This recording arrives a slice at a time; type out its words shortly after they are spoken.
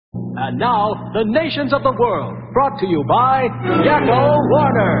And now, the nations of the world, brought to you by Yakko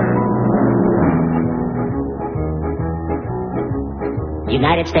Warner.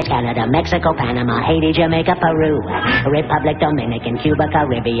 United States, Canada, Mexico, Panama, Haiti, Jamaica, Peru, Republic, Dominican, Cuba,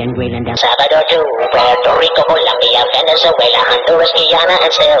 Caribbean, Greenland, El Salvador, Puerto Rico, Colombia, Venezuela, Honduras, Guyana,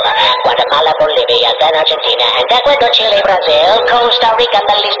 and still Guatemala, Bolivia, then Argentina, and Ecuador, Chile, Brazil, Costa Rica,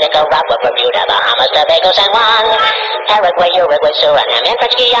 Belize, Nicaragua, Bermuda, Bahamas, Tobago, San Juan, Paraguay, Uruguay, Suriname, and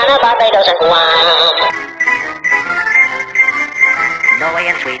French Guiana, Barbados, and Guam. Norway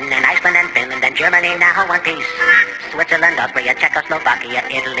and Sweden and Iceland and Finland and Germany now one piece. Switzerland, Austria, Czechoslovakia,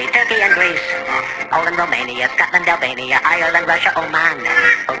 Italy, Turkey and Greece. Poland, Romania, Scotland, Albania, Ireland, Russia, Oman.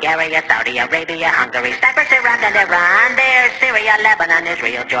 Bulgaria, Saudi Arabia, Hungary, Cyprus, Iraq and Iran. There's Syria, Lebanon,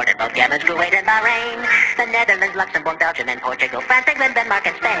 Israel, Jordan, both Yemen, Kuwait and Bahrain. The Netherlands, Luxembourg, Belgium and Portugal, France, England, Denmark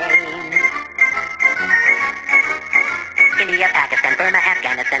and Spain. India, Pakistan, Burma,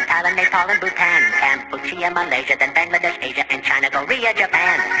 Afghanistan, Thailand, Nepal and Bhutan, Cambodia, Malaysia, then Bangladesh, Asia and China, Korea,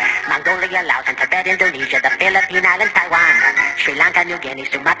 Japan, Mongolia, Laos and Tibet, Indonesia, the Philippine Islands, Taiwan, Sri Lanka, New Guinea,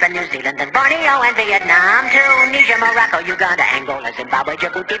 Sumatra, New Zealand, and Borneo and Vietnam, Tunisia, Morocco, Uganda, Angola, Zimbabwe,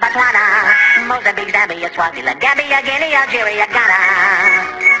 Djibouti, Botswana, Mozambique, Zambia, Swaziland, Gambia, Guinea, Algeria,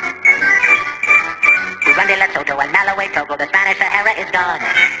 Ghana. Burundi, Lesotho, and Malawi, Togo, the Spanish Sahara is gone.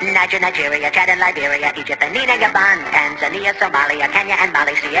 Niger, Nigeria, Chad and Liberia, Egypt, Benin and Gabon, Tanzania, Somalia, Kenya and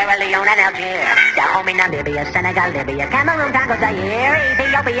Mali, Sierra Leone and Algeria, Dahomey, Namibia, Senegal, Libya, Cameroon, Congo, Zaire,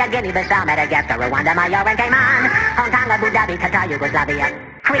 Ethiopia, Guinea-Bissau, Madagascar, Rwanda, Mayotte and Cayman, Hong Kong, Abu Dhabi, Qatar, Yugoslavia,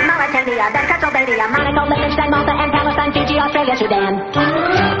 Crete, Mauritania, then Transylvania, Monaco, Liechtenstein, Malta and Palestine, Fiji, Australia,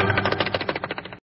 Sudan.